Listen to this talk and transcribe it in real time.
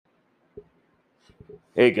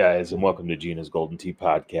Hey guys, and welcome to Gina's Golden Tea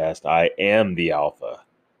Podcast. I am the Alpha,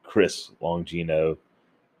 Chris Longino.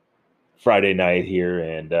 Friday night here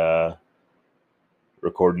and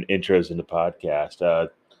recording intros in the podcast.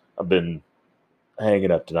 I've been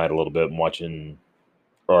hanging up tonight a little bit and watching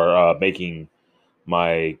or making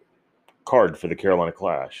my card for the Carolina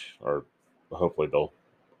Clash, or hopefully they'll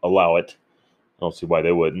allow it. I don't see why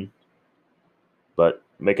they wouldn't, but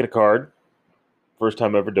making a card, first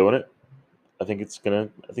time ever doing it. I think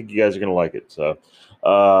you guys are gonna like it. So,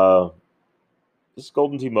 this is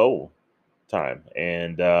Golden Tea Mobile time,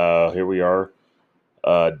 and here we are,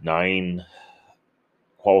 9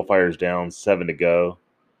 qualifiers down, 7 to go,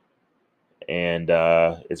 and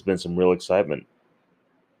it's been some real excitement.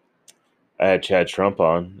 I had Chad Trump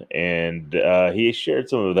on, and he shared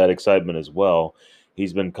some of that excitement as well.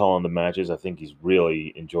 He's been calling the matches. I think he's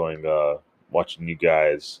really enjoying watching you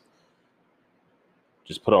guys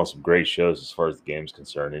just put on some great shows as far as the game's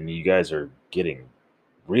concerned, and you guys are getting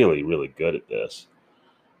really, really good at this.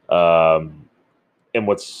 And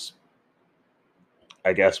what's,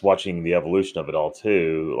 I guess, watching the evolution of it all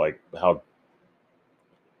too, like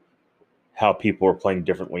how people are playing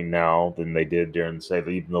differently now than they did during, say,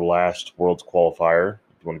 even the last World's qualifier,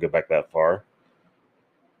 if you want to go back that far,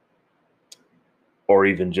 or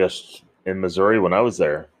even just in Missouri when I was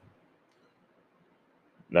there.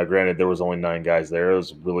 Now, granted, there was only 9 guys there. It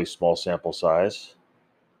was a really small sample size.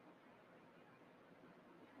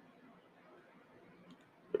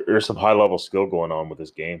 There's some high-level skill going on with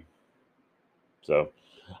this game. So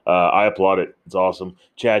I applaud it. It's awesome.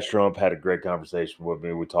 Chad Trump had a great conversation with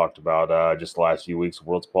me. We talked about just the last few weeks of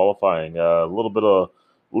World's qualifying, a little bit of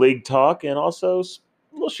league talk, and also a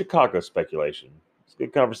little Chicago speculation. It's a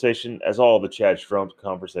good conversation, as all the Chad Trump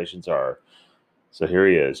conversations are. So here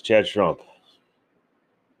he is, Chad Trump.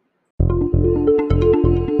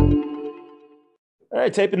 All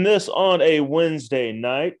right, taping this on a Wednesday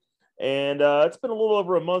night. And it's been a little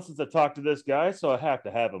over a month since I talked to this guy, so I have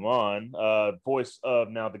to have him on. Voice of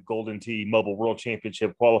now the Golden Tea Mobile World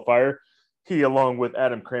Championship qualifier. He, along with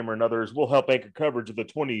Adam Kramer and others, will help anchor coverage of the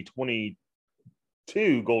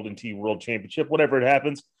 2022 Golden Tea World Championship. Whenever it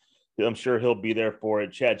happens, I'm sure he'll be there for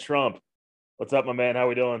it. Chad Trump, what's up, my man? How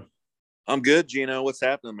we doing? I'm good, Gino. What's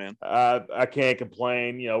happening, man? I can't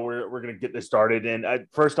complain. We're gonna get this started. And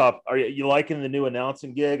first off, are you liking the new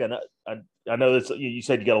announcing gig? I know that you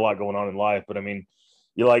said you got a lot going on in life, but I mean,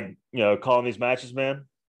 you like calling these matches, man?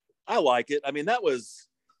 I like it. I mean, it was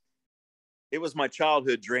my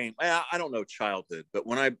childhood dream. I don't know childhood, but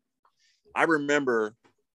when I remember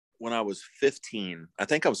when I was 15, I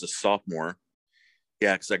think I was a sophomore.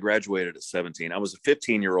 Yeah, because I graduated at 17. I was a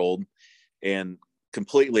 15-year-old and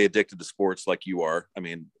completely addicted to sports like you are. I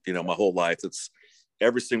mean, my whole life, it's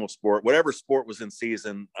every single sport, whatever sport was in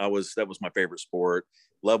season, that was my favorite sport.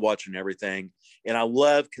 Love watching everything. And I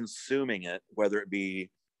love consuming it, whether it be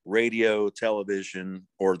radio, television,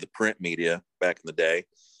 or the print media back in the day.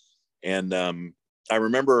 And I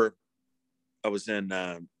remember I was in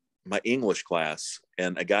my English class,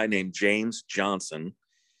 and a guy named James Johnson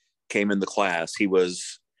came in the class. He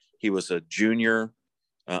was a junior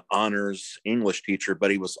honors English teacher, but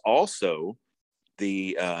he was also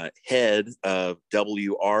the head of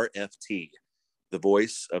WRFT, the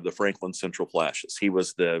voice of the Franklin Central Flashes. He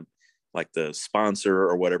was the sponsor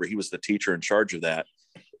or whatever. He was the teacher in charge of that.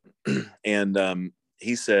 And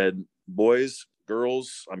he said, "Boys,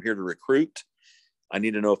 girls, I'm here to recruit. I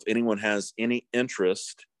need to know if anyone has any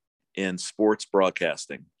interest in sports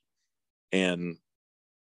broadcasting." And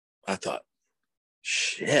I thought,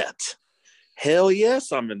 shit, hell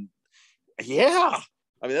yes, yeah.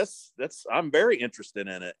 I mean, I'm very interested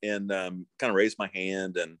in it, and kind of raised my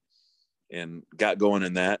hand and got going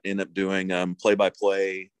in that. Ended up doing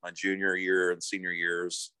play-by-play my junior year and senior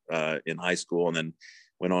years in high school, and then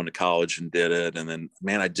went on to college and did it. And then,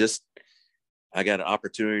 man, I got an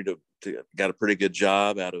opportunity to got a pretty good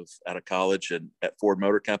job out of college and at Ford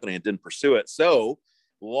Motor Company, and didn't pursue it. So,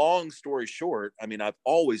 long story short, I mean, I've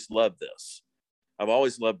always loved this. I've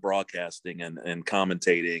always loved broadcasting and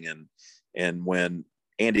commentating. And when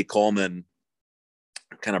Andy Coleman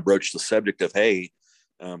kind of broached the subject of, hey,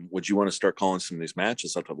 would you want to start calling some of these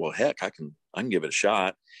matches? I thought, well, heck, I can give it a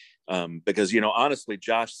shot. Because, honestly,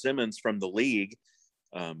 Josh Simmons from the league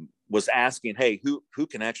was asking, hey, who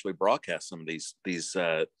can actually broadcast some of these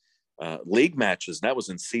league matches? And that was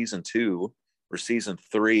in season 2 or season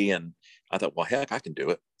 3. And I thought, well, heck, I can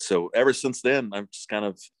do it. So ever since then, I've just kind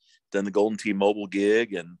of done the Golden Tea Mobile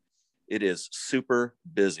gig, and it is super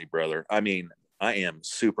busy, brother. I mean, I am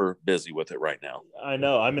super busy with it right now. I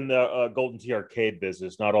know. I'm in the Golden Tee Arcade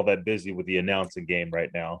business, not all that busy with the announcing game right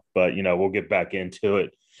now, but we'll get back into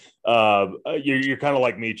it. You're kind of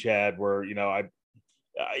like me, Chad, where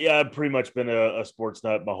I've pretty much been a sports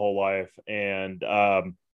nut my whole life, and I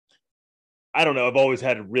don't know. I've always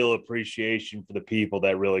had a real appreciation for the people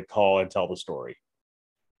that really call and tell the story.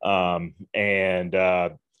 And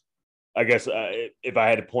I guess if I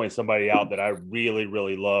had to point somebody out that I really,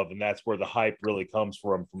 really love, and that's where the hype really comes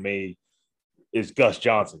from for me, is Gus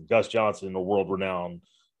Johnson. Gus Johnson, a world-renowned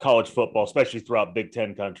college football, especially throughout Big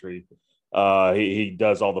Ten country. He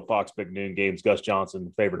does all the Fox Big Noon games. Gus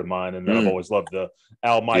Johnson, favorite of mine, and then I've always loved the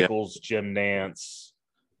Al Michaels, Jim Nance,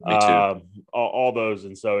 Me too. all those,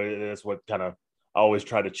 and so that's what kind of I always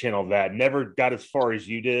try to channel that. Never got as far as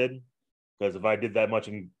you did, because if I did that much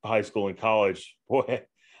in high school and college, boy,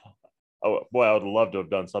 I would love to have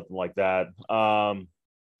done something like that.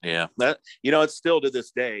 Yeah, that it's still to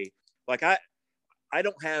this day. Like I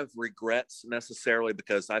don't have regrets necessarily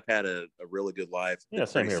because I've had a really good life. Yeah,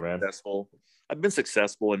 same here, successful. Man. I've been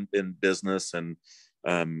successful in business and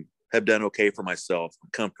have done okay for myself. I'm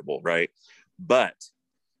comfortable, right? But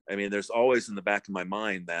I mean, there's always in the back of my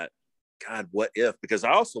mind that, God, what if? Because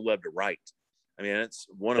I also love to write. I mean, it's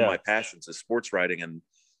one of my passions is sports writing,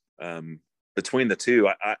 and between the two,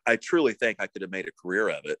 I truly think I could have made a career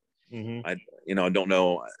of it. Mm-hmm. I don't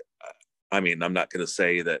know. I mean, I'm not going to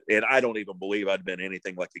say that, and I don't even believe I'd been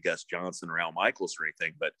anything like a Gus Johnson or Al Michaels or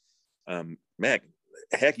anything. But man,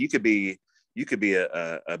 heck, you could be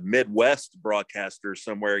a Midwest broadcaster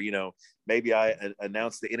somewhere. Maybe I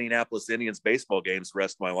announce the Indianapolis Indians baseball games the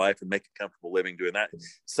rest of my life and make a comfortable living doing that.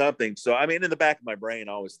 Something. So I mean, in the back of my brain,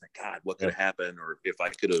 I always think, God, what could have happened, or if I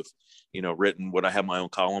could have, written, would I have my own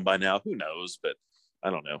column by now? Who knows? But I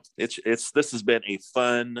don't know. This has been a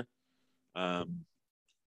fun.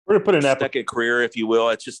 We're gonna put in that second career, if you will.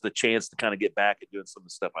 It's just the chance to kind of get back and doing some of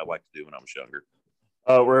the stuff I like to do when I was younger.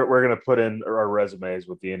 We're gonna put in our resumes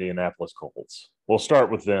with the Indianapolis Colts. We'll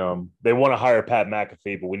start with them. They want to hire Pat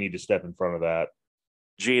McAfee, but we need to step in front of that.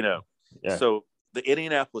 Gino. Yeah. So the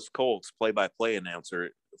Indianapolis Colts play-by-play announcer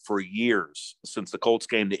for years, since the Colts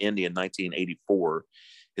came to Indy in 1984,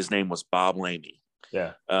 his name was Bob Lamey.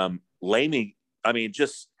 Yeah. Lamey, I mean,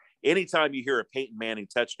 just anytime you hear a Peyton Manning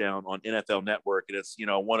touchdown on NFL Network, and it's,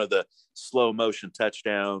 one of the slow motion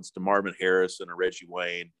touchdowns to Marvin Harrison or Reggie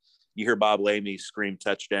Wayne, you hear Bob Lamey scream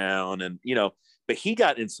touchdown, and, but he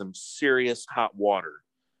got in some serious hot water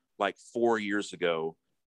like 4 years ago.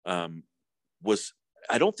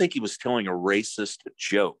 I don't think he was telling a racist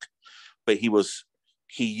joke, but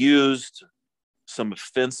he used some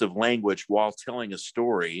offensive language while telling a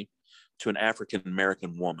story to an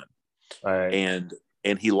African-American woman. Right.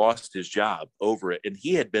 And he lost his job over it. And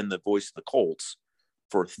he had been the voice of the Colts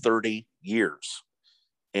for 30 years.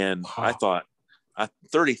 And I thought,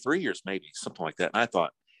 33 years, maybe something like that. And I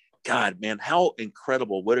thought, God, man, how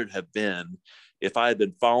incredible would it have been if I had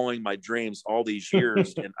been following my dreams all these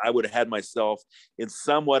years and I would have had myself in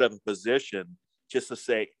somewhat of a position just to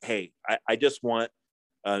say, hey, I just want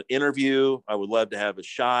an interview. I would love to have a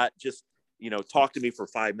shot. Just, talk to me for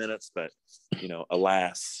 5 minutes. But,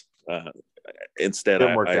 alas, instead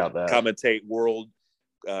I commentate world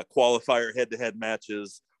qualifier head-to-head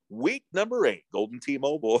matches. Week number 8, Golden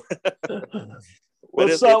T-Mobile.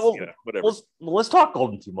 Let's talk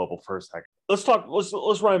Golden T-Mobile for a second.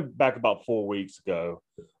 Let's run back about 4 weeks ago,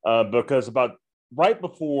 because about right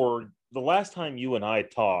before the last time you and I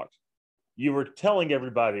talked, you were telling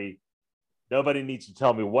everybody nobody needs to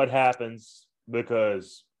tell me what happens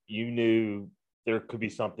because you knew there could be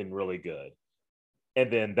something really good.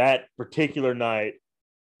 And then that particular night,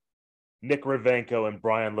 Nick Ravenko and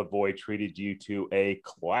Brian Lavoie treated you to a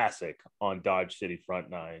classic on Dodge City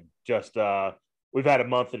Front Nine. Just we've had a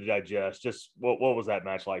month to digest. Just what was that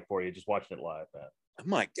match like for you? Just watching it live, man. Oh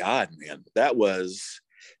my God, man.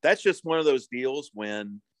 That's just one of those deals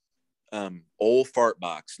when old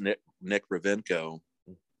fartbox Nick Ravenko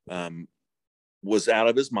was out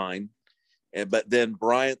of his mind. But then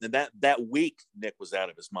Brian, and that week Nick was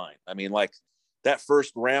out of his mind. I mean, like that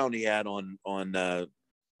first round he had on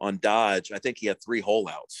Dodge, I think he had 3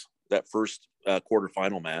 holeouts that first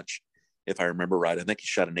quarterfinal match, if I remember right. I think he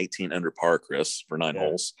shot an 18 under par, Chris, for 9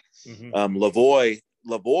 holes. Mm-hmm.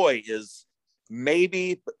 Lavoie is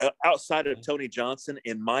maybe outside of Tony Johnson,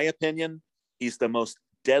 in my opinion, he's the most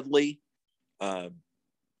deadly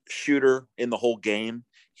shooter in the whole game.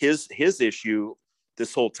 His issue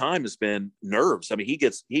this whole time has been nerves. I mean, he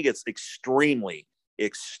gets extremely,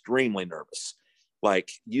 extremely nervous.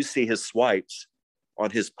 Like you see his swipes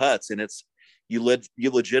on his putts, and you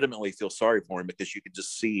legitimately feel sorry for him because you could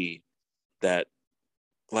just see that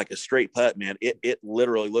like a straight putt, man, it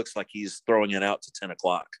literally looks like he's throwing it out to 10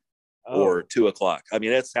 o'clock or 2 o'clock. I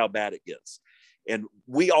mean, that's how bad it gets. And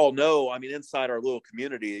we all know, I mean, inside our little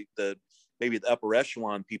community, maybe the upper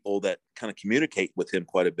echelon people that kind of communicate with him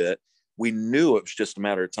quite a bit, we knew it was just a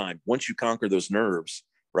matter of time. Once you conquer those nerves,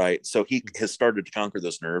 right? So he has started to conquer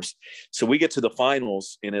those nerves. So we get to the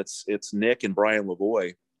finals, and it's Nick and Brian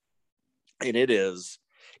Lavoie. And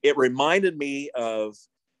it reminded me of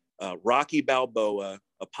Rocky Balboa,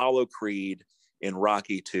 Apollo Creed, and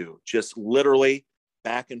Rocky 2. Just literally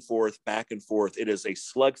back and forth, back and forth. It is a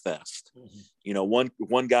slugfest. Mm-hmm. You know,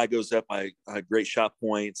 one guy goes up by great shot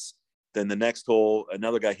points. Then the next hole,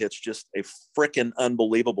 another guy hits just a freaking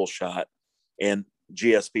unbelievable shot. And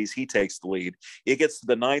GSP's, he takes the lead. It gets to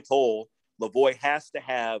the ninth hole. Lavoie has to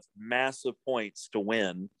have massive points to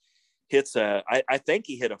win. I think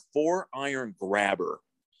he hit a 4-iron grabber.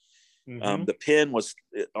 Mm-hmm. The pin was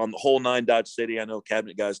on the hole 9 Dodge City. I know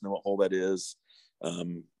cabinet guys know what hole that is.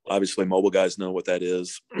 Obviously, mobile guys know what that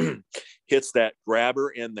is. Hits that grabber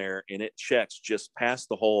in there, and it checks just past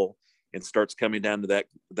the hole and starts coming down to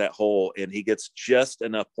that hole, and he gets just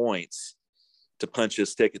enough points to punch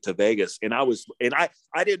his ticket to Vegas. And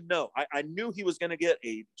I didn't know. I knew he was going to get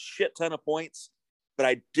a shit ton of points,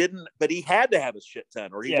 but he had to have a shit ton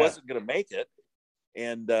or he wasn't going to make it.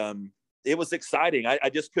 And it was exciting. I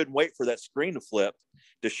just couldn't wait for that screen to flip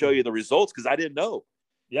to show you the results, because I didn't know.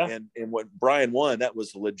 Yeah. And when Brian won, that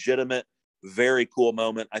was a legitimate, very cool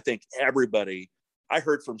moment. I think I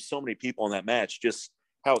heard from so many people in that match, just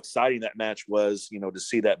how exciting that match was, you know, to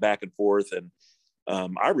see that back and forth. And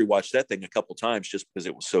I rewatched that thing a couple times just because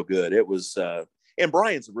it was so good. It was, and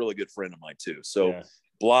Brian's a really good friend of mine too. So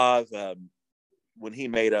Blav, when he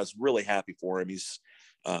made us, really happy for him. He's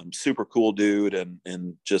super cool dude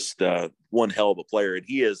and just one hell of a player. And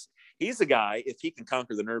he's a guy, if he can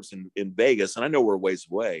conquer the nerves in Vegas, and I know we're a ways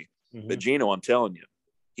away, but Gino, I'm telling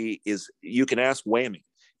you, you can ask Whammy.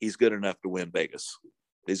 He's good enough to win Vegas.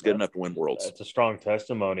 He's good enough to win Worlds. It's a strong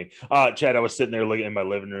testimony. Chad, I was sitting there looking in my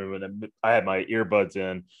living room, and I had my earbuds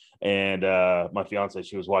in, and my fiance,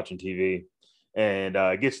 she was watching TV, and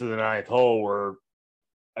it gets to the ninth hole where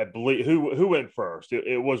I believe who went first.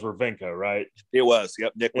 It was Ravenko, right? It was.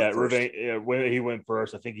 Yep. Nick went first. When he went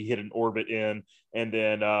first, I think he hit an orbit in, and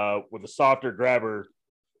then with a softer grabber,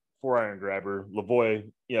 4-iron grabber, Lavoie,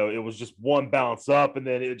 you know, it was just one bounce up, and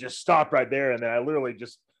then it just stopped right there, and then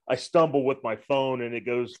I stumble with my phone, and it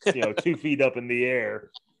goes, 2 feet up in the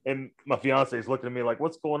air. And my fiance is looking at me like,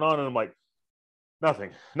 "What's going on?" And I'm like,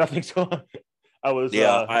 nothing's going on. It was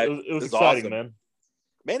exciting, awesome.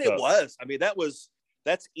 Man, it was. I mean,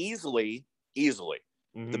 that's easily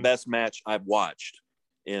the best match I've watched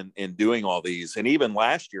in doing all these. And even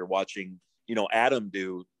last year watching, Adam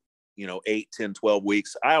do, 8, 10, 12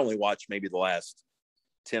 weeks. I only watched maybe the last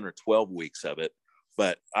 10 or 12 weeks of it.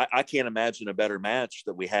 But I can't imagine a better match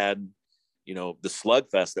that we had, the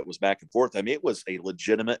slugfest that was back and forth. I mean, it was a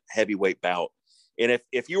legitimate heavyweight bout. And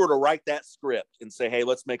if you were to write that script and say, hey,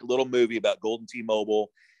 let's make a little movie about Golden T-Mobile,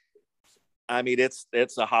 I mean, it's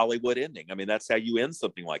a Hollywood ending. I mean, that's how you end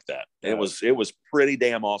something like that. Yeah. It was pretty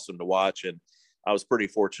damn awesome to watch. And I was pretty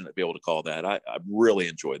fortunate to be able to call that. I really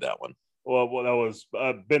enjoyed that one. Well, that was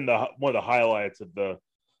been one of the highlights of the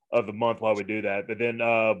month while we do that. But then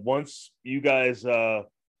once you guys,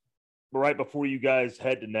 right before you guys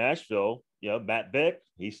head to Nashville, Matt Vick,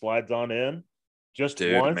 he slides on in just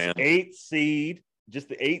once, man. 8th seed, just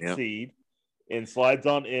the 8th seed, and slides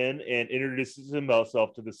on in and introduces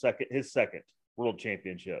himself to his second world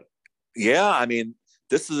championship. Yeah, I mean,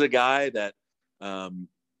 this is a guy that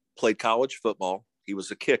played college football. He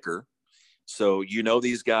was a kicker. So,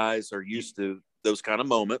 these guys are used to those kind of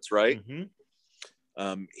moments, right?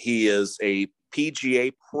 Mm-hmm. He is a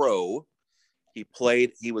PGA pro.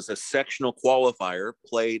 He was a sectional qualifier,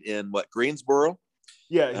 played in Greensboro?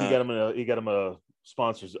 Yeah, he got him a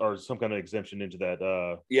sponsors or some kind of exemption into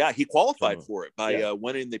that. He qualified for it by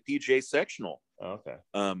winning the PGA sectional. Oh, okay.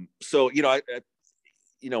 So,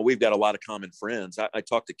 we've got a lot of common friends. I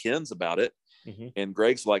talked to Ken's about it, and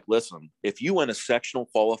Greg's like, listen, if you win a sectional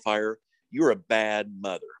qualifier, you're a bad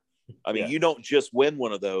mother. I mean, you don't just win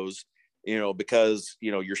one of those, because,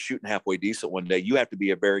 you're shooting halfway decent one day. You have to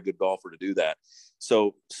be a very good golfer to do that.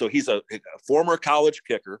 So he's a former college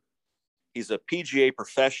kicker. He's a PGA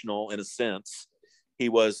professional in a sense. He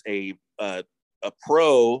was a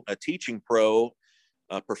pro, a teaching pro,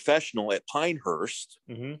 professional at Pinehurst.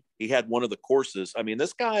 Mm-hmm. He had one of the courses. I mean,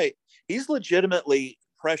 this guy, he's legitimately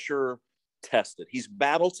pressure tested. He's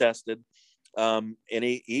battle tested. And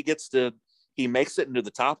he makes it into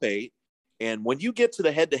the top 8. And when you get to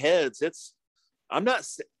the head-to-heads, I'm not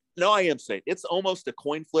No, I am saying it's almost a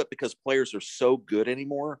coin flip because players are so good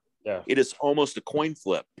anymore. Yeah. It is almost a coin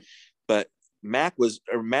flip. But Matt was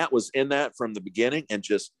in that from the beginning and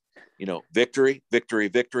just, victory, victory,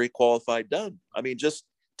 victory, qualified, done. I mean, just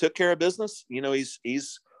took care of business.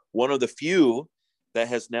 He's one of the few that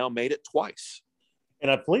has now made it twice.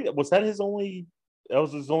 And I believe that was his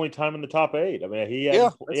only time in the top 8. I mean,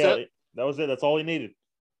 It. That was it. That's all he needed.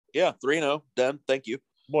 Yeah, 3-0, done. Thank you.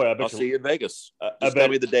 Boy, I'll see you in Vegas. Just tell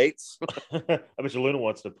me the dates. I bet you Luna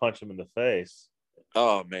wants to punch him in the face.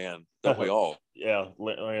 Oh man, don't we all? Yeah,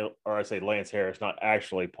 or I say Lance Harris, not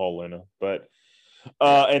actually Paul Luna, but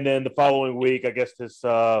and then the following week, I guess this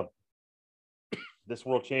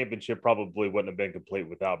World Championship probably wouldn't have been complete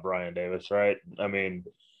without Brian Davis, right? I mean,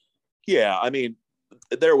 I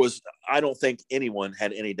don't think anyone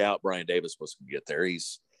had any doubt Brian Davis was going to get there.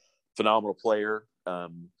 He's a phenomenal player.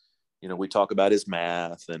 We talk about his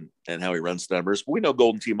math and how he runs numbers. We know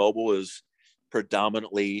Golden T-Mobile is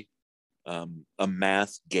predominantly a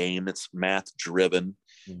math game. It's math driven,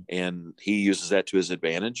 and he uses that to his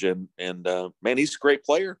advantage. And man, he's a great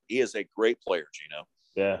player. He is a great player, Gino.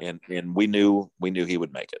 Yeah. And we knew he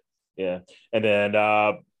would make it. Yeah. And then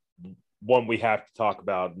one we have to talk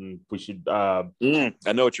about, and we should I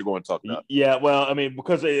know what you're going to talk about. Yeah, well, I mean,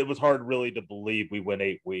 because it was hard really to believe we went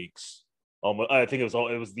 8 weeks. Almost, I think it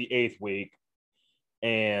was the 8th week,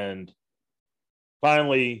 and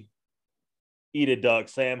finally, eat a duck.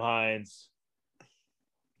 Sam Hines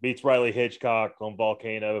beats Riley Hitchcock on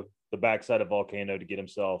Volcano, the backside of Volcano, to get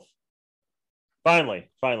himself. Finally,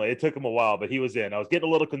 it took him a while, but he was in. I was getting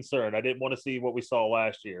a little concerned. I didn't want to see what we saw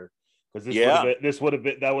last year, because that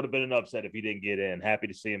would have been an upset if he didn't get in. Happy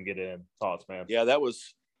to see him get in. Thoughts, man? Yeah, that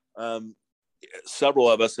was. Several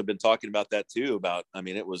of us have been talking about that too.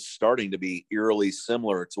 It was starting to be eerily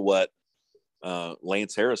similar to what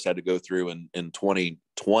Lance Harris had to go through in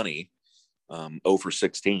 2020, 0 for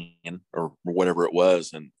 16 or whatever it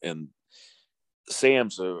was. And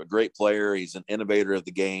Sam's a great player. He's an innovator of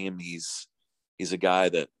the game. He's a guy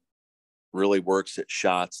that really works at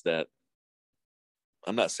shots that,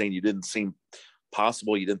 I'm not saying you didn't seem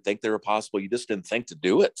possible. You didn't think they were possible. You just didn't think to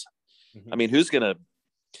do it. Mm-hmm. I mean, who's going to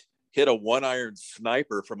hit a 1-iron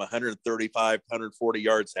sniper from 135, 140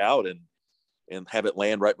 yards out and have it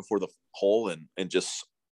land right before the hole and just,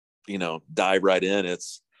 dive right in?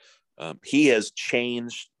 It's he has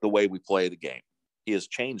changed the way we play the game. He has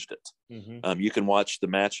changed it. Mm-hmm. You can watch the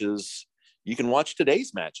matches. You can watch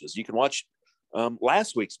today's matches. You can watch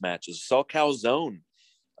last week's matches. Saw Calzone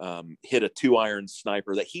hit a 2-iron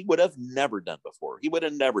sniper that he would have never done before. He would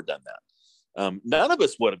have never done that. None of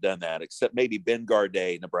us would have done that except maybe Ben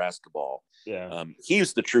Gardet, Nebraska ball. Yeah.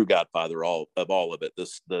 He's the true godfather of all of it.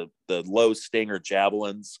 The low stinger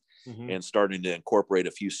javelins, mm-hmm. and starting to incorporate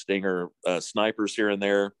a few stinger snipers here and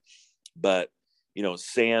there. But,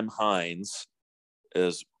 Sam Hines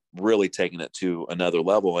is really taking it to another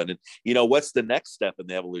level. And, what's the next step in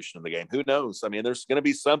the evolution of the game? Who knows? I mean, there's going to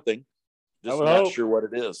be something. Just not sure what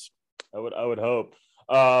it is. I would hope.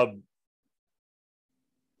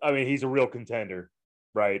 He's a real contender,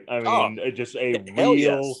 right? Just a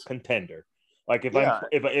real contender. Like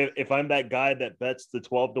if I'm that guy that bets the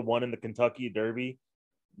 12-1 in the Kentucky Derby,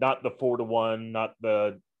 not the 4-1, not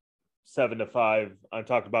the 7-5. I'm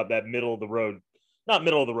talking about that middle of the road, not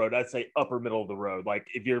middle of the road. I'd say upper middle of the road. Like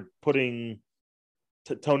if you're putting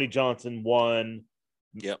Tony Johnson 1,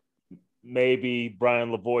 yep, maybe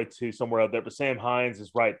Brian Lavoie 2, somewhere out there, but Sam Hines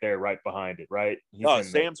is right there, right behind it, right?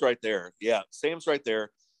 Sam's right there. Yeah, Sam's right there.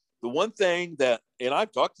 The one thing that, and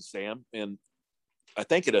I've talked to Sam, and I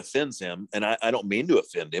think it offends him, and I don't mean to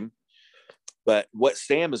offend him, but what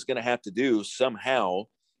Sam is going to have to do somehow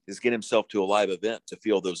is get himself to a live event to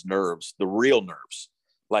feel those nerves, the real nerves.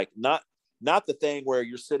 Like not the thing where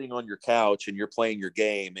you're sitting on your couch and you're playing your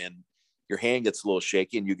game and your hand gets a little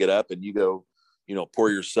shaky and you get up and you go, pour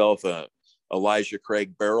yourself a Elijah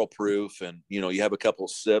Craig barrel proof and, you have a couple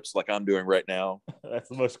of sips like I'm doing right now. That's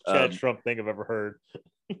the most Chad Trump thing I've ever heard.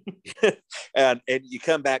 and you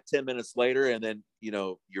come back 10 minutes later and then,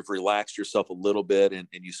 you've relaxed yourself a little bit and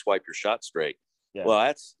you swipe your shot straight. Yeah.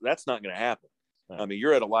 Well, that's not going to happen. Right.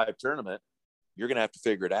 You're at a live tournament. You're going to have to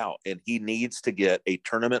figure it out. And he needs to get a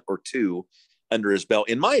tournament or two under his belt,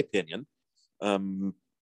 in my opinion, to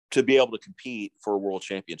be able to compete for a world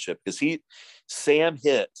championship. Because Sam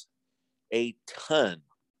hit a ton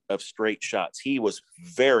of straight shots. He was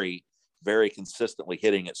very, very consistently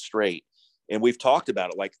hitting it straight. And we've talked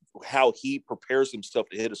about it, like how he prepares himself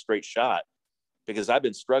to hit a straight shot. because I've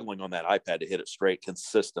been struggling on that iPad to hit it straight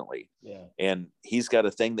consistently. Yeah. And he's got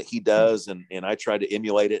a thing that he does, and I try to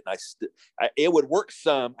emulate it, and it would work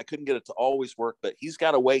some. I couldn't get it to always work, but he's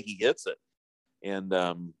got a way he hits it. And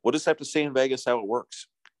we'll just have to see in Vegas how it works.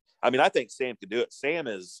 I mean, I think Sam could do it. Sam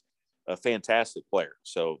is a fantastic player,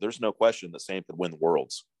 so there's no question that Sam could win the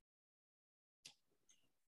Worlds.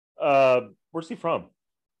 Where's he from?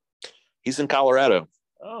 He's in Colorado.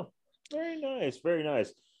 Oh, very nice. Very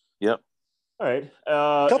nice. Yep. All right.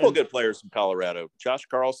 A couple of good players from Colorado. Josh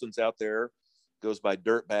Carlson's out there, goes by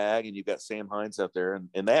Dirtbag, and you've got Sam Hines out there,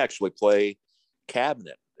 and they actually play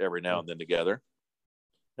cabinet every now and then together.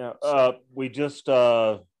 Now, we just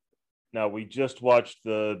watched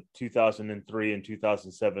the 2003 and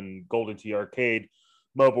 2007 Golden Tee Arcade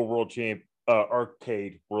Arcade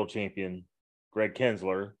World Champion Greg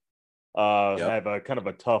Kinsler have a kind of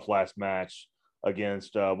a tough last match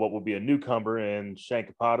against what will be a newcomer in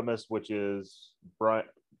Shankopotamus, which is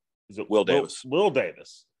Will Davis. Will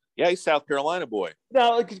Davis. Yeah, he's South Carolina boy.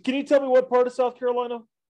 Now, can you tell me what part of South Carolina?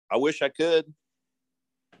 I wish I could.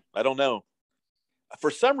 I don't know. For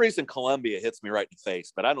some reason, Columbia hits me right in the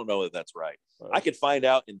face, but I don't know if that's right. I could find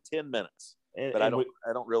out in 10 minutes, but I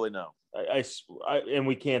don't really know. And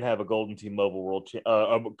we can't have a Golden Tee Mobile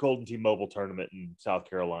tournament in South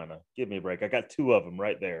Carolina. Give me a break. I got two of them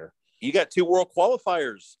right there. You got two world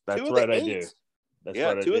qualifiers. That's right, I do.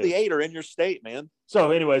 Two of the 8 are in your state, man.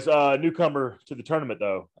 So, anyways, newcomer to the tournament,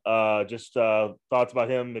 though. Just thoughts about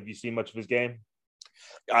him. Have you seen much of his game?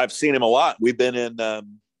 I've seen him a lot. We've been in.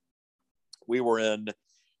 We were in.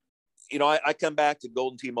 I come back to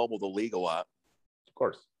Golden Tee Mobile, the league, a lot, of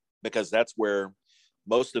course, because that's where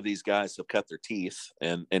most of these guys have cut their teeth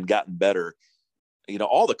and gotten better.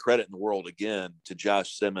 All the credit in the world again to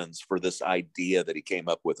Josh Simmons for this idea that he came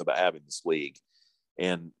up with about having this league,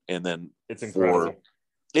 and then it's incredible.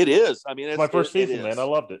 It is. I mean, it's my first season, man. I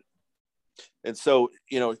loved it. And so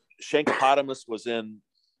Shankopotamus was in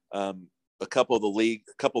a couple of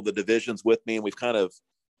the divisions with me, and we've kind of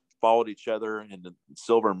followed each other in the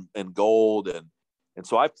silver and gold, and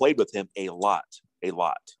so I've played with him a lot,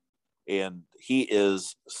 and he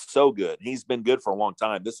is so good. He's been good for a long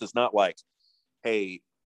time. This is not like, hey,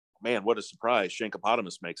 man, what a surprise,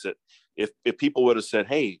 Shankopotamus makes it. If people would have said,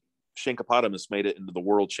 hey, Shankopotamus made it into the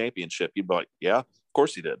world championship, you'd be like, yeah, of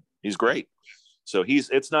course he did. He's great. So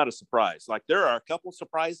it's not a surprise. Like, there are a couple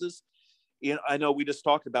surprises. I know we just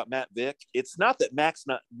talked about Matt Vick. It's not that Matt's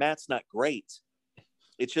not great.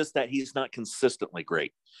 It's just that he's not consistently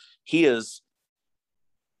great. He is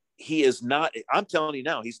not. I'm telling you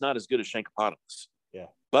now, he's not as good as Shankopotamus. Yeah.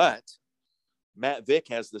 But Matt Vick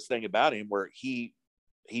has this thing about him where he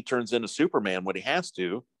turns into Superman when he has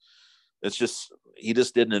to. It's just he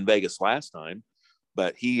just didn't in Vegas last time,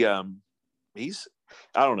 but he's I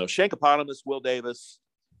don't know. Shankopotamus, Will Davis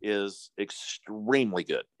is extremely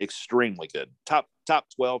good. Top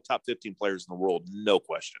 12, top 15 players in the world, no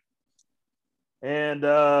question. And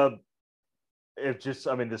this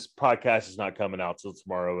podcast is not coming out till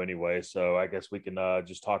tomorrow anyway, so I guess we can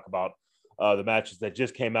just talk about the matches that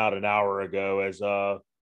just came out an hour ago. As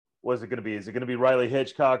what's it going to be? Is it going to be Riley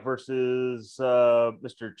Hitchcock versus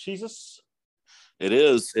Mr. Jesus? It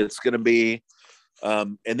is. It's going to be,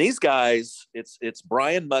 and these guys. It's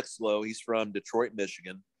Brian Muxlow. He's from Detroit,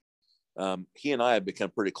 Michigan. He and I have become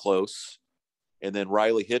pretty close. And then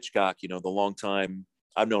Riley Hitchcock, the long time.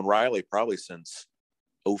 I've known Riley probably since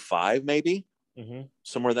 2005, maybe,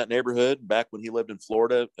 somewhere in that neighborhood, back when he lived in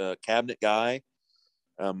Florida, cabinet guy.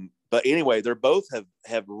 But anyway, they're both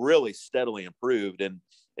have really steadily improved. And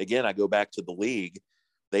again, I go back to the league.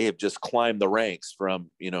 They have just climbed the ranks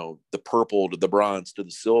from, the purple to the bronze to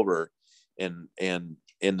the silver and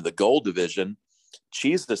into the gold division.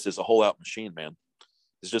 Jesus is a whole out machine, man.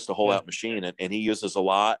 He's just a whole out machine. And he uses a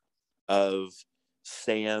lot of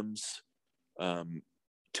Sam's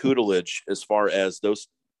tutelage as far as those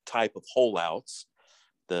type of hole outs,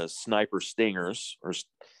 the sniper stingers,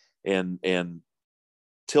 and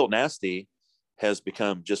Tilt Nasty has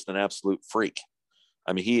become just an absolute freak.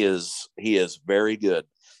 I mean, he is very good.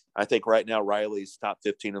 I think right now Riley's top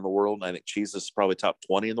 15 in the world. I think Jesus is probably top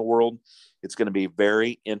 20 in the world. It's going to be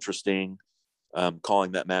very interesting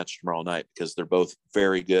calling that match tomorrow night, because they're both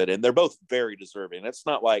very good and they're both very deserving. It's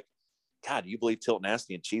not like, God, do you believe Tilt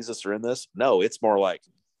Nasty and Jesus are in this? No, it's more like,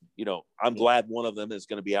 I'm glad one of them is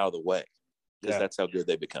going to be out of the way, because that's how good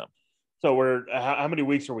they become. So how many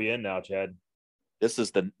weeks are we in now, Chad? This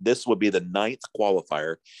would be the 9th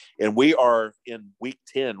qualifier, and we are in week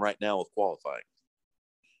 10 right now of qualifying.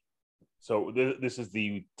 So this is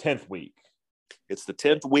the 10th week. It's the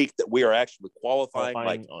 10th week that we are actually qualifying,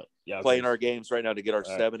 playing okay. our games right now to get our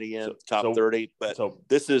 70 in, top so 30. But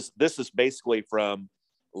this is basically from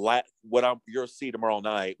what you'll see tomorrow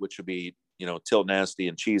night, which would be, Till Nasty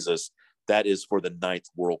and Cheesus. That is for the 9th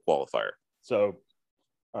world qualifier. So,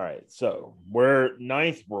 all right. So we're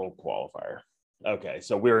 9th world qualifier. Okay.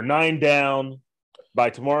 So we're 9 down by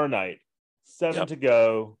tomorrow night, 7 to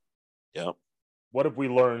go. Yep. What have we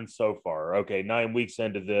learned so far? Okay. 9 weeks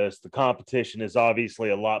into this, the competition is obviously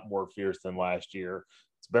a lot more fierce than last year.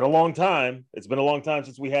 It's been a long time. It's been a long time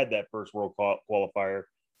since we had that first world qualifier,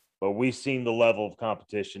 but we've seen the level of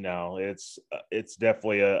competition now. It's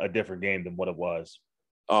definitely a different game than what it was.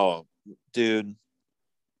 Oh, dude.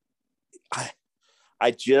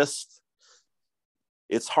 I just,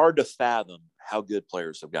 it's hard to fathom how good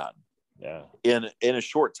players have gotten. Yeah. In a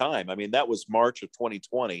short time. I mean, that was March of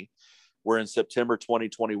 2020. We're in September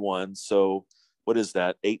 2021. So what is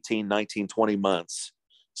that? 18, 19, 20 months,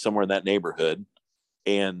 somewhere in that neighborhood.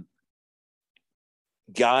 And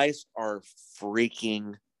guys are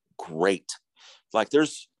freaking great. Like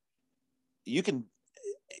you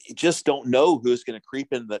just don't know who's going to creep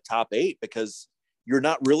into the top 8 because you're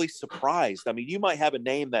not really surprised. I mean, you might have a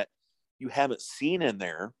name that you haven't seen in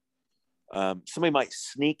there. Somebody might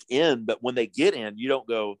sneak in, but when they get in, you don't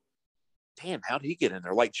go, damn, how did he get in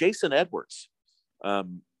there? Like Jason Edwards.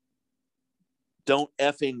 Don't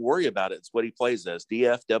effing worry about it. It's what he plays as,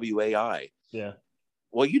 DFWAI. Yeah.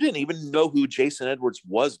 Well, you didn't even know who Jason Edwards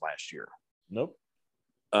was last year. Nope.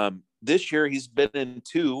 This year, he's been in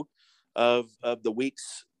 2 of the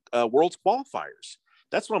week's World's qualifiers.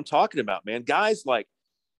 That's what I'm talking about, man. Guys like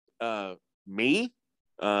me,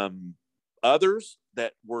 others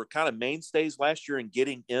that were kind of mainstays last year and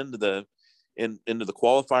getting into the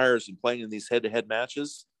qualifiers and playing in these head-to-head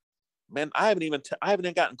matches. Man, I haven't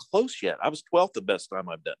even gotten close yet. I was 12th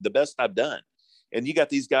the best I've done. And you got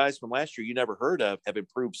these guys from last year you never heard of have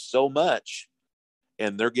improved so much,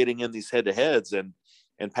 and they're getting in these head-to-heads and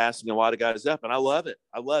passing a lot of guys up. And I love it.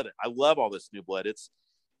 I love all this new blood.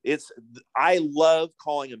 I love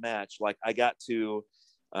calling a match like I got to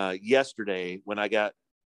yesterday when I got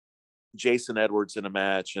Jason Edwards in a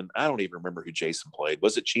match, and I don't even remember who Jason played.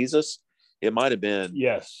 Was it Jesus? It might have been.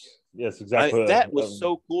 Yes, exactly. That was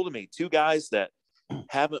so cool to me. 2 guys that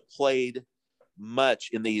haven't played much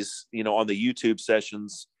in these, on the YouTube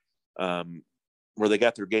sessions where they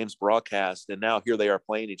got their games broadcast, and now here they are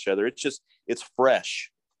playing each other. It's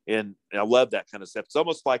fresh, and I love that kind of stuff. It's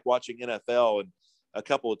almost like watching NFL, and a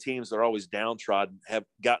couple of teams that are always downtrodden have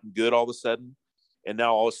gotten good all of a sudden, and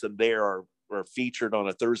now all of a sudden they are featured on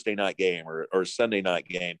a Thursday night game or Sunday night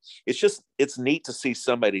game. It's neat to see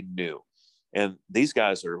somebody new. And these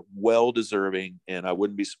guys are well deserving, and I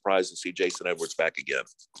wouldn't be surprised to see Jason Edwards back again.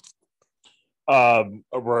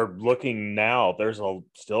 We're looking now. There's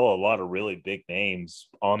still a lot of really big names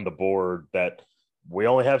on the board that we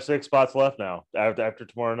only have 6 spots left now. After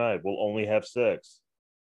tomorrow night, we'll only have 6.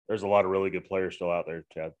 There's a lot of really good players still out there,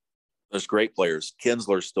 Chad. There's great players.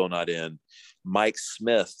 Kinsler's still not in. Mike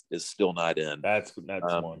Smith is still not in. That's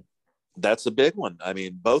one. That's a big one. I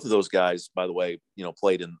mean, both of those guys, by the way,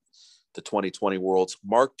 played in the 2020 Worlds.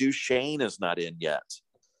 Mark Duchesne is not in yet.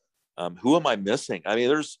 Who am I missing? I mean,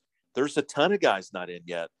 there's a ton of guys not in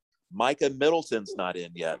yet. Micah Middleton's not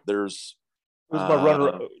in yet. There's who's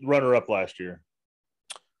my runner up last year?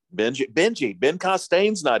 Ben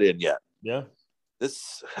Costain's not in yet. Yeah.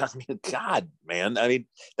 God, man. I mean,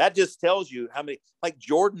 that just tells you how many, like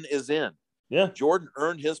Jordan is in. Yeah. Jordan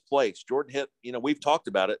earned his place. Jordan hit, we've talked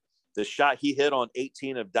about it. The shot he hit on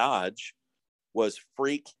 18 of Dodge was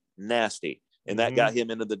freak nasty. And that got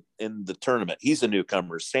him in the tournament. He's a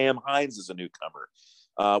newcomer. Sam Hines is a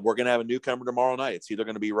newcomer. We're going to have a newcomer tomorrow night. It's either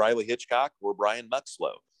going to be Riley Hitchcock or Brian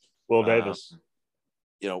Muxlow. Will Davis.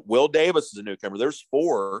 Will Davis is a newcomer. There's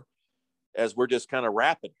 4 as we're just kind of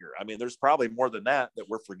wrapping here. I mean, there's probably more than that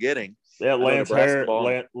we're forgetting. Yeah, Lance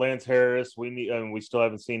Harris. We need, and we still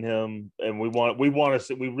haven't seen him, and we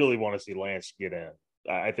really want to see Lance get in.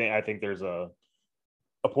 I think there's a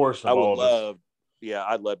portion of all of this. Yeah,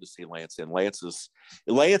 I'd love to see Lance in. Lance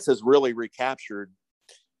has really recaptured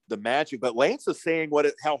the magic, but Lance is saying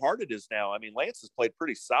how hard it is now. I mean, Lance has played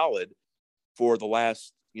pretty solid for the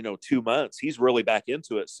last 2 months. He's really back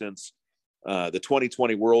into it since the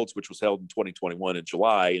 2020 Worlds, which was held in 2021 in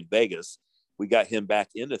July in Vegas. We got him back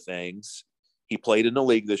into things. He played in the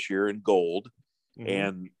league this year in gold,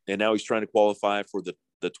 and now he's trying to qualify for the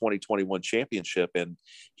 2021 championship. And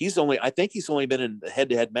I think he's only been in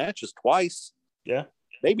head-to-head matches twice. Yeah,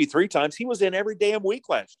 maybe 3 times. He was in every damn week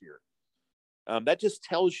last year. That just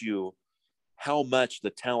tells you how much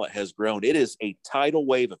the talent has grown. It is a tidal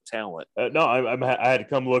wave of talent. No, I had to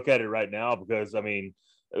come look at it right now because, I mean,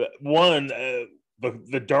 one,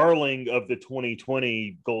 the darling of the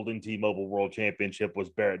 2020 Golden T-Mobile World Championship was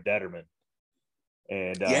Barrett Detterman.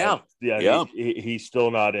 And he's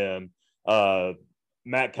still not in.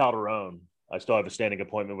 Matt Calderon, I still have a standing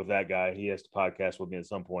appointment with that guy. He has to podcast with me at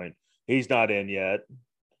some point. He's not in yet.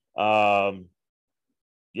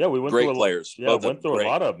 We went great through players. Yeah, went through a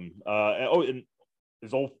lot of them. And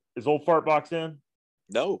is old Fartbox in?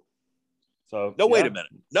 No. So wait a minute.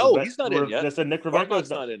 No, he's not in yet. That's a Nick Fartbox's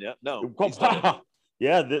not in yet. No. He's not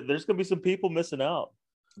in. There's going to be some people missing out.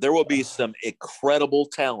 There will be some incredible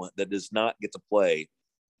talent that does not get to play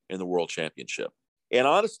in the World Championship. And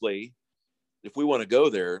honestly, if we want to go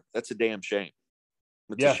there, that's a damn shame.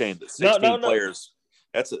 It's a shame that 16 players.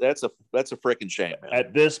 That's a freaking shame, man.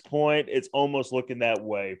 At this point, it's almost looking that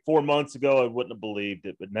way. 4 months ago, I wouldn't have believed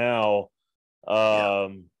it, but now,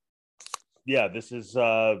 this is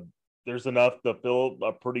there's enough to fill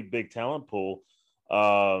a pretty big talent pool.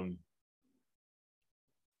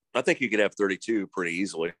 I think you could have 32 pretty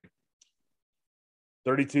easily.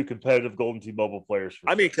 32 competitive Golden T-Mobile players.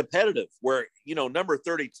 Mean, competitive, where, number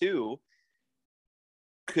 32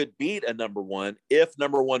 could beat a number one if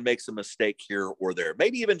number one makes a mistake here or there,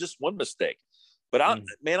 maybe even just one mistake. But I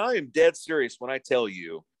am dead serious when I tell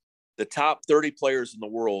you the top 30 players in the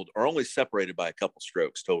world are only separated by a couple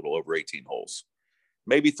strokes total over 18 holes,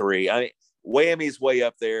 maybe 3. Whamy's way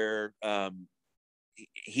up there.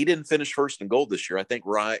 He didn't finish first in gold this year. I think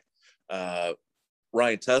Ryan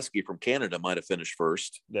Tusky from Canada might have finished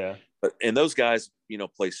first. Yeah. And those guys,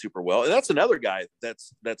 play super well. And that's another guy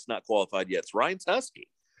that's not qualified yet. It's Ryan Tusky.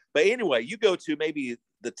 But anyway, you go to maybe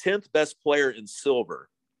the 10th best player in silver,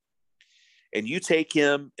 and you take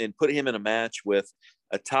him and put him in a match with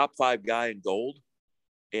a top 5 guy in gold.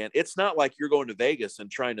 And it's not like you're going to Vegas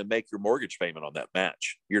and trying to make your mortgage payment on that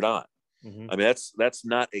match. You're not. Mm-hmm. I mean, that's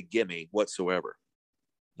not a gimme whatsoever.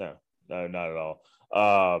 No, not at all.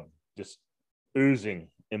 Just oozing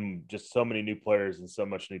in just so many new players and so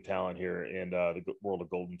much new talent here in the world of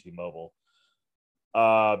Golden T-Mobile.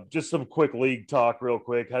 Just some quick league talk real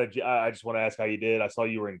quick. How did you, I just want to ask how you did. I saw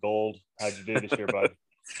you were in gold. How'd you do this year, bud?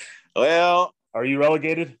 Well, are you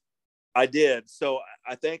relegated? I did. So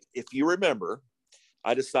I think if you remember,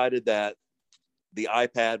 I decided that the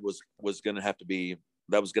iPad was going to have to be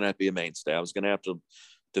a mainstay. I was going to have to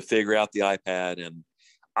figure out the iPad. And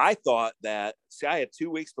I thought that, I had 2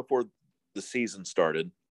 weeks before the season started.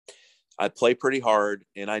 I'd play pretty hard,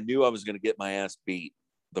 and I knew I was going to get my ass beat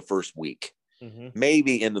the first week,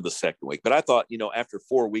 maybe into the second week. But I thought, after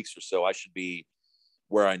 4 weeks or so, I should be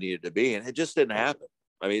where I needed to be. And it just didn't happen.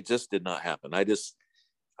 I mean, it just did not happen. I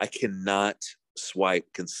cannot swipe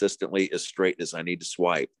consistently as straight as I need to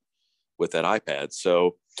swipe with that iPad.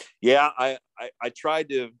 So yeah, I tried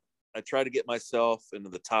to get myself into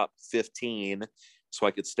the top 15 so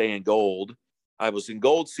I could stay in gold. I was in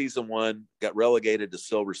gold season 1, got relegated to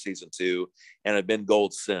silver season 2, and I've been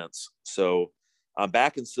gold since. So I'm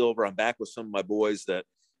back in silver. I'm back with some of my boys that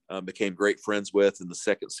became great friends with in the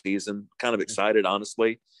second season. Kind of excited,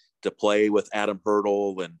 honestly, to play with Adam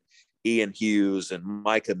Hurdle and Ian Hughes and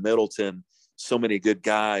Micah Middleton. So many good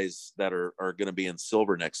guys that are going to be in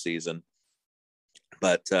silver next season.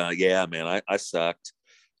 But yeah, man, I sucked.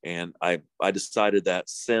 And I decided that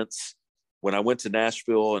since when I went to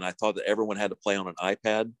Nashville and I thought that everyone had to play on an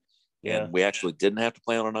iPad, and we actually didn't have to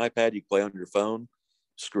play on an iPad, you play on your phone.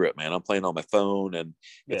 Screw it, man. I'm playing on my phone. And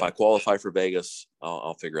if I qualify for Vegas,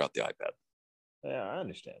 I'll figure out the iPad. Yeah, I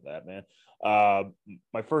understand that, man.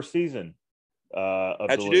 My first season.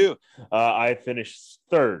 How'd you do? I finished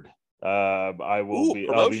 3rd.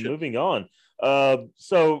 I'll be moving on. I'm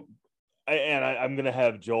going to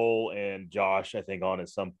have Joel and Josh, I think, on at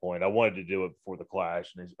some point. I wanted to do it before the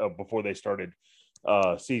Clash, before they started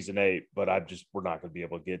season 8, but we're not going to be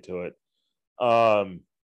able to get to it.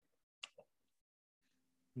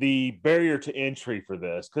 The barrier to entry for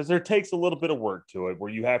this, because there takes a little bit of work to it, where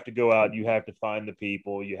you have to go out, you have to find the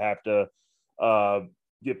people, you have to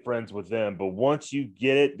get friends with them. But once you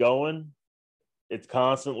get it going, it's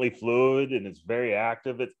constantly fluid and it's very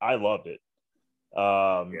active. I loved it.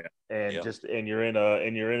 And you're in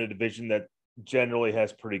a division that generally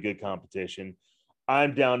has pretty good competition.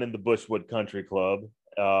 I'm down in the Bushwood Country Club,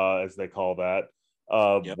 as they call that.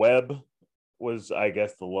 Webb was, I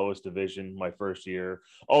guess, the lowest division my first year,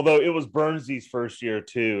 although it was Burnsy's first year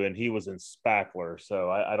too, and he was in Spackler,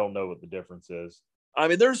 so I don't know what the difference is. I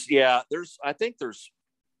mean, I think there's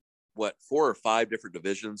what, 4 or 5 different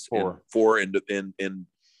divisions. 4 in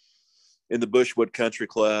in the Bushwood Country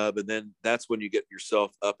Club, and then that's when you get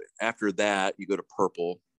yourself up. After that, you go to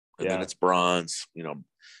purple, and then it's bronze,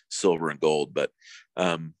 silver and gold. But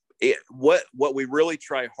what we really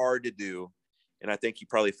try hard to do, and I think you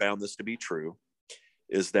probably found this to be true,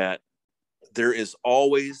 is that there is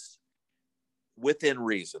always, within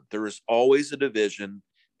reason, there is always a division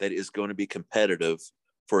that is going to be competitive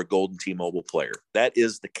for a Golden T-Mobile player. That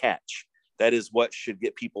is the catch. That is what should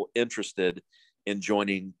get people interested in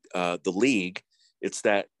joining the league. It's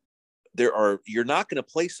that you're not going to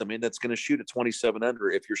play somebody that's going to shoot a 27 under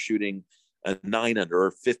if you're shooting a 9 under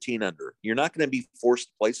or 15 under. You're not going to be forced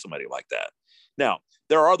to play somebody like that. Now,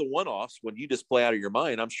 there are the one-offs when you just play out of your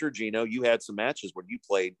mind. I'm sure, Gino, you had some matches where you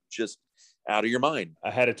played just out of your mind. I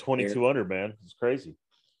had a 22 under, man. It's crazy.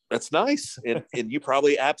 That's nice. And you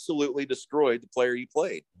probably absolutely destroyed the player you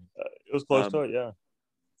played. It was close to it, yeah.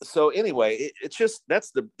 So anyway, it's just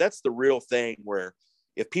that's the real thing, where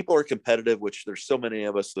if people are competitive, which there's so many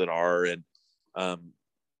of us that are, and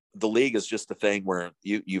the league is just a thing where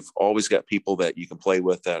you've always got people that you can play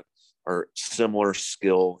with that are similar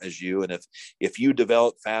skill as you, and if you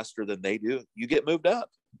develop faster than they do, you get moved up.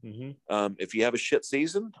 Mm-hmm. If you have a shit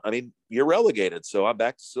season, I mean, you're relegated. So I'm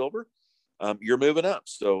back to silver. You're moving up.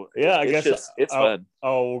 So yeah, I guess it's fun.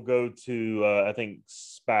 I'll go to I think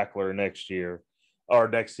Spackler next year or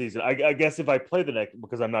next season. I guess if I play the next,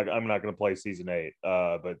 because I'm not going to play season 8.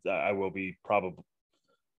 But I will be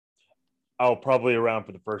I'll probably around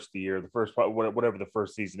for the first of the year, whatever the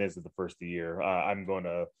first season is of the first of the year.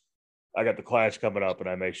 I got the Clash coming up, and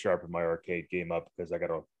I may sharpen my arcade game up because I got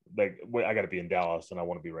to be in Dallas, and I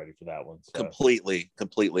want to be ready for that one. So.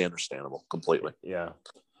 Completely understandable. Completely. Yeah.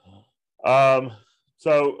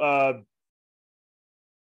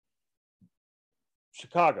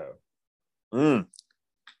 Chicago.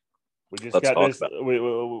 We just got this.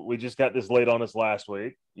 We just got this late on us last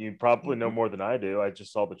week. You probably know more than I do. I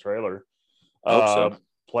just saw the trailer. Hope so.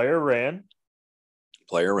 Player run.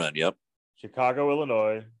 Yep. Chicago,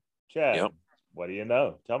 Illinois. Chad, yep. What do you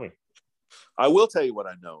know? Tell me. I will tell you what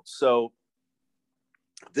I know. So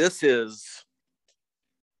this is,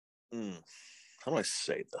 how do I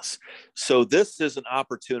say this? So this is an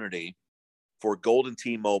opportunity for Golden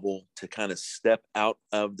T-Mobile to kind of step out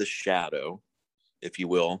of the shadow, if you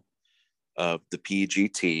will, of the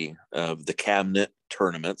PGT, of the cabinet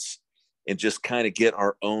tournaments, and just kind of get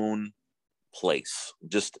our own place,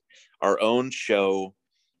 just our own show.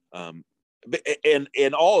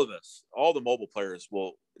 And all of us, all the mobile players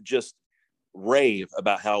will just rave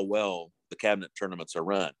about how well the cabinet tournaments are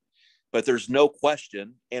run. But there's no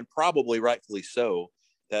question, and probably rightfully so,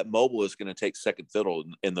 that mobile is going to take second fiddle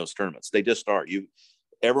in those tournaments. They just are.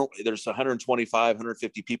 There's 125,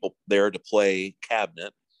 150 people there to play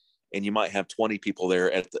cabinet, and you might have 20 people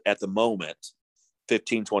there at the moment,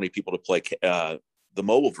 15, 20 people to play the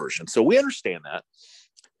mobile version. So we understand that,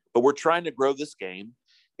 but we're trying to grow this game,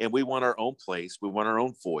 and we want our own place. We want our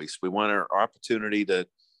own voice. We want our opportunity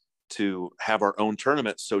to have our own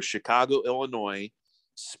tournament. So Chicago, Illinois,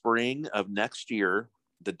 spring of next year.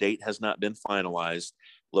 The date has not been finalized.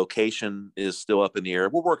 Location is still up in the air.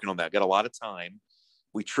 We're working on that. Got a lot of time.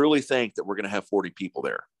 We truly think that we're going to have 40 people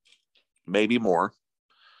there, maybe more.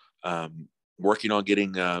 Working on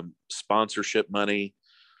getting sponsorship money,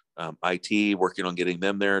 IT, working on getting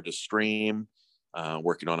them there to stream,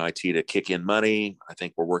 working on IT to kick in money. I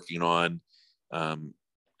think we're working on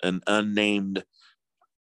an unnamed,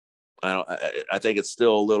 I think it's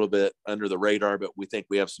still a little bit under the radar, but we think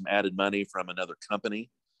we have some added money from another company.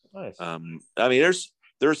 Nice. I mean,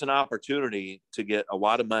 there's an opportunity to get a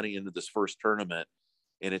lot of money into this first tournament,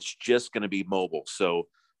 and it's just going to be mobile. So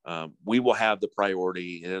we will have the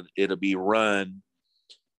priority, and it'll be run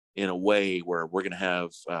in a way where we're going to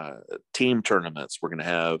have team tournaments. We're going to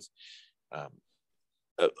have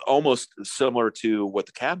almost similar to what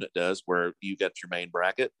the cabinet does, where you get your main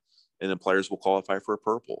bracket, and then players will qualify for a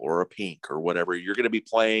purple or a pink or whatever. You're going to be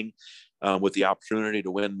playing with the opportunity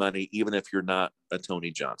to win money, even if you're not a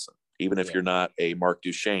Tony Johnson, even if you're not a Mark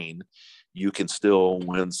Duchesne, you can still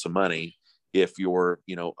win some money. If you're,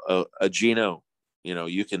 a Gino,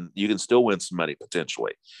 you can still win some money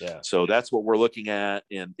potentially. Yeah. So that's what we're looking at.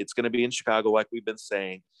 And it's going to be in Chicago, like we've been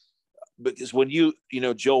saying, because when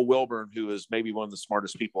Joe Wilburn, who is maybe one of the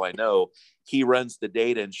smartest people I know, he runs the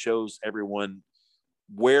data and shows everyone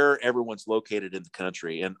where everyone's located in the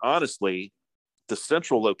country. And honestly, the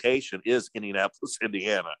central location is Indianapolis,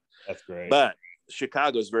 Indiana. That's great. But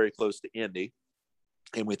Chicago is very close to Indy.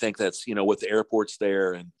 And we think that's, with the airports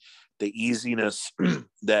there and the easiness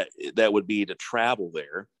that would be to travel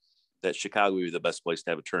there. that Chicago would be the best place to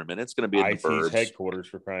have a tournament. It's going to be in the IT's burbs. headquarters,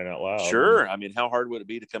 for crying out loud. Sure. I mean, how hard would it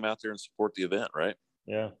be to come out there and support the event, right?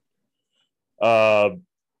 Yeah.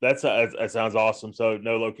 That sounds awesome. So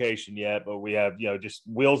no location yet, but we have, just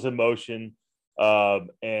wheels in motion.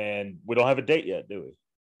 And we don't have a date yet, do we?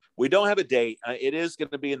 We don't have a date. It is going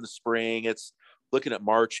to be in the spring. It's looking at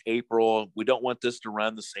March, April. We don't want this to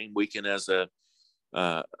run the same weekend as a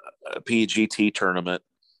PGT tournament.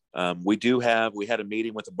 We had a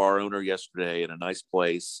meeting with the bar owner yesterday in a nice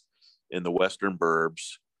place in the Western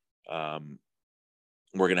Burbs. We're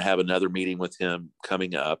going to have another meeting with him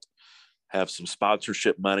coming up, have some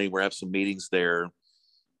sponsorship money. We're have some meetings there.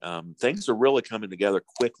 Things are really coming together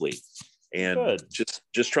quickly, and Good.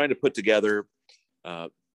 just trying to put together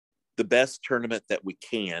the best tournament that we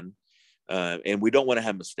can. And we don't want to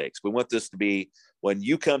have mistakes. We want this to be when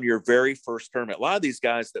you come to your very first tournament. A lot of these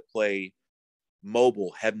guys that play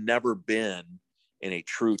mobile have never been in a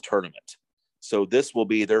true tournament. So this will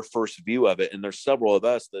be their first view of it. And there's several of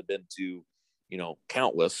us that have been to,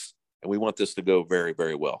 countless, and we want this to go very,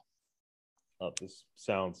 very well. Oh, this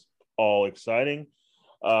sounds all exciting.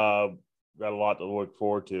 Got a lot to look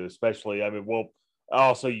forward to, especially,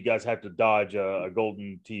 also you guys have to dodge a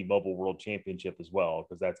Golden Tee Mobile World Championship as well,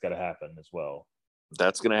 because that's got to happen as well.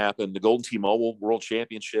 That's going to happen. The Golden Tee Mobile World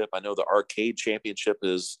Championship. I know the Arcade Championship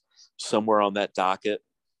is somewhere on that docket.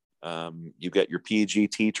 You got your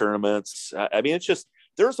PGT tournaments. It's just,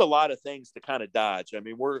 there's a lot of things to kind of dodge.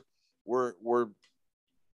 We're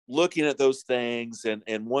looking at those things,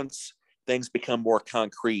 and once things become more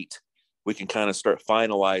concrete, we can kind of start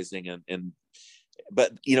finalizing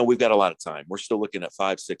but we've got a lot of time. We're still looking at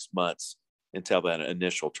 5-6 months until that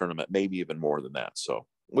initial tournament, maybe even more than that. So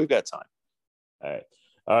we've got time. All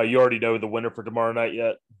right. You already know the winner for tomorrow night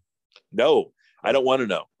yet? No, I don't want to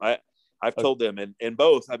know. I've told them, and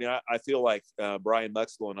both. I feel like Brian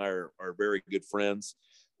Muxlow and I are very good friends.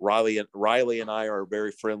 Riley and I are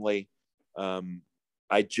very friendly.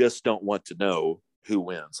 I just don't want to know who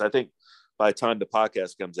wins. I think by the time the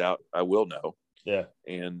podcast comes out, I will know. Yeah.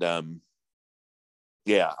 And I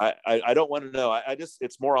don't want to know.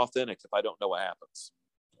 It's more authentic if I don't know what happens.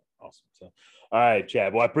 Awesome. So, all right,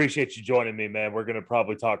 Chad. Well, I appreciate you joining me, man. We're going to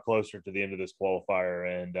probably talk closer to the end of this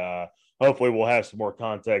qualifier, and hopefully we'll have some more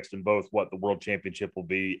context in both what the World Championship will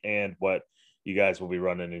be and what you guys will be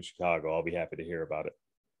running in Chicago. I'll be happy to hear about it.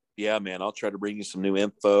 Yeah, man. I'll try to bring you some new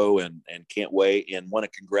info, and can't wait, and want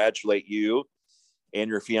to congratulate you and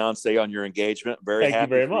your fiance on your engagement. Very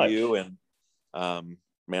happy for much. You. And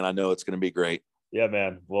man, I know it's going to be great. Yeah,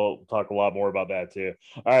 man. We'll talk a lot more about that too.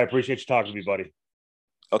 All right. Appreciate you talking to me, buddy.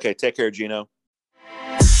 Okay. Take care, Gino.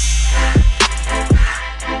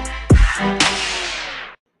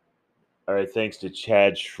 All right. Thanks to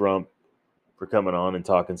Chad Schrump for coming on and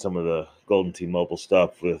talking some of the Golden Tee Mobile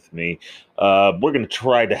stuff with me. We're going to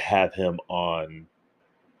try to have him on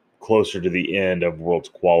closer to the end of Worlds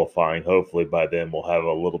qualifying. Hopefully by then we'll have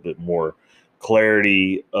a little bit more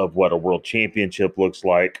clarity of what a World Championship looks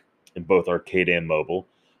like in both arcade and mobile.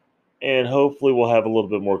 And hopefully we'll have a little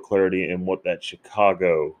bit more clarity in what that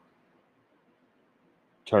Chicago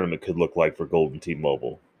tournament could look like for Golden Tee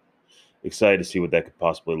Mobile. Excited to see what that could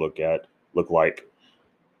possibly look like.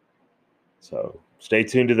 So stay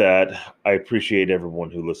tuned to that. I appreciate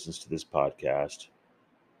everyone who listens to this podcast.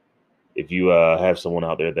 If you have someone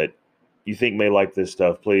out there that you think may like this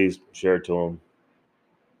stuff, please share it to them.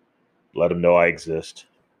 Let them know I exist.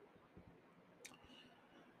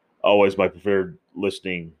 Always my preferred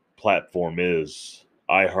listening platform is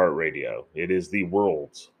iHeartRadio. It is the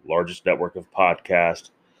world's largest network of podcasts.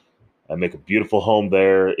 I make a beautiful home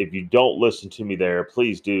there. If you don't listen to me there,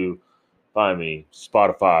 please do find me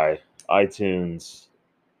Spotify, iTunes,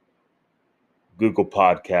 Google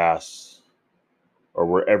Podcasts, or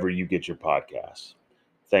wherever you get your podcasts.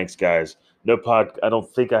 Thanks, guys. I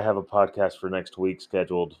don't think I have a podcast for next week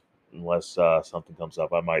scheduled unless something comes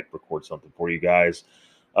up. I might record something for you guys.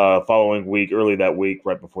 Following week, early that week,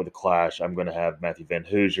 right before the Clash, I'm going to have Matthew Van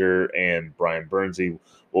Hoosier and Brian Bernsey.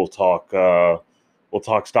 We'll talk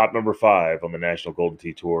stop number 5 on the National Golden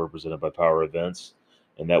Tee Tour presented by Power Events,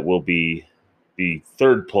 and that will be the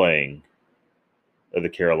third playing of the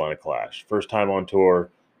Carolina Clash. First time on tour.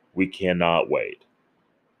 We cannot wait.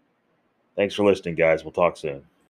 Thanks for listening, guys. We'll talk soon.